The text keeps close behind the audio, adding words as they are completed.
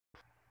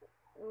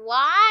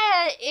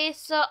Why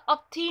is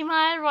OT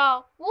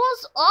Myra?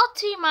 What's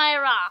OT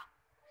Myra?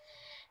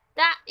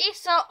 That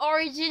is the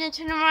original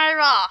to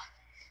Myra.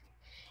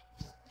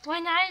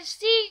 When I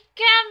see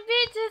can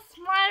be this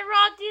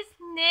Myra, this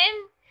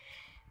name.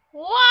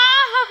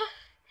 Wow,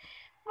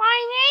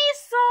 my name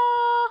is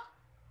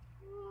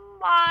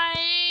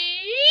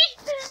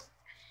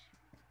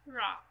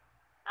Myra.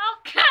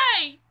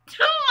 Okay,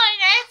 to my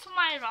name is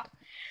Myra.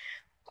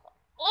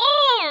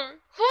 Or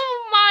who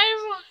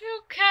Myra?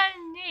 You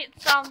can need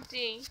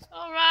something.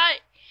 All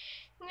right.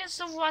 Let's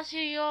watch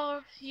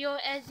your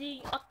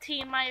editing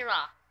OT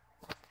Myra.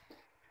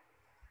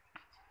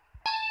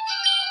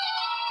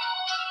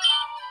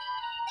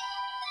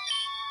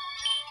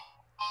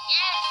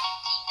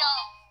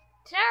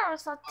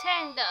 There's a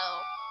Tendo.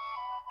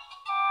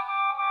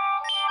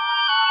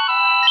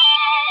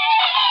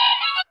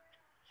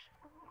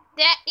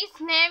 That its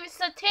name is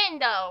a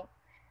Tendo.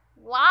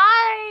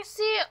 Why is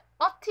it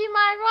OT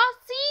Myra?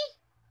 See?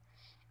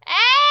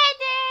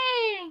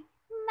 Eddie!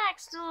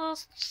 Next to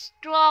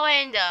straw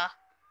window.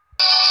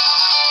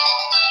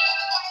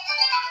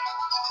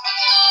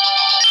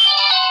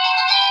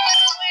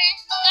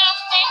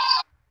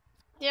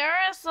 There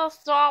is a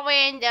straw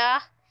window.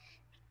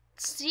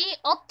 See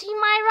OT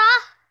Myra?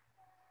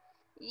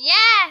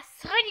 Yes!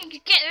 How did you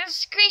get a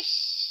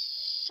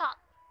screenshot?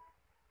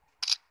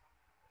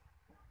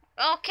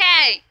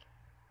 Okay.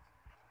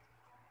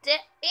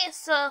 There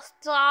is a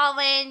straw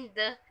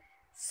window.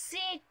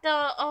 See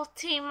the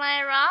OT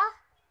Myra?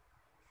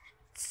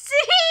 See!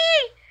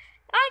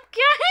 I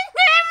got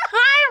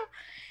them!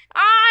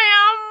 I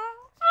am...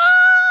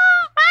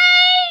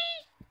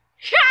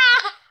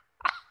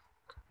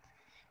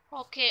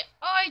 Okay,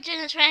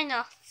 original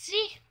trainer.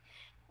 See?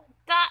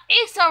 That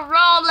is a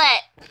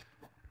roulette.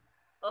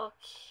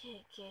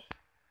 Okay.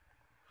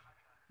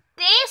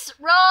 This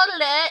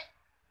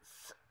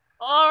roulette's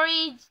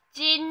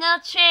original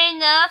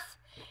trainer's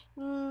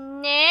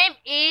name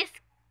is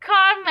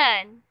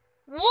Carmen.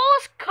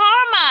 Who's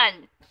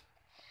Carmen?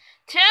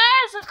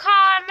 There's a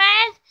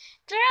Carmen.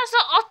 There's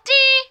a OT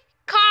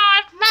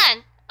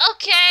Carmen.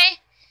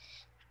 Okay.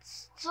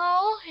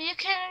 So you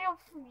can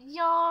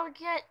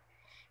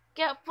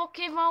get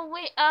Pokemon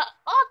with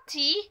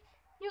OT.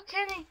 You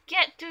can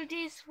get to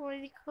this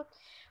really good,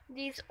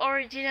 this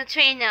original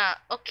trainer.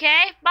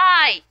 Okay.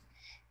 Bye.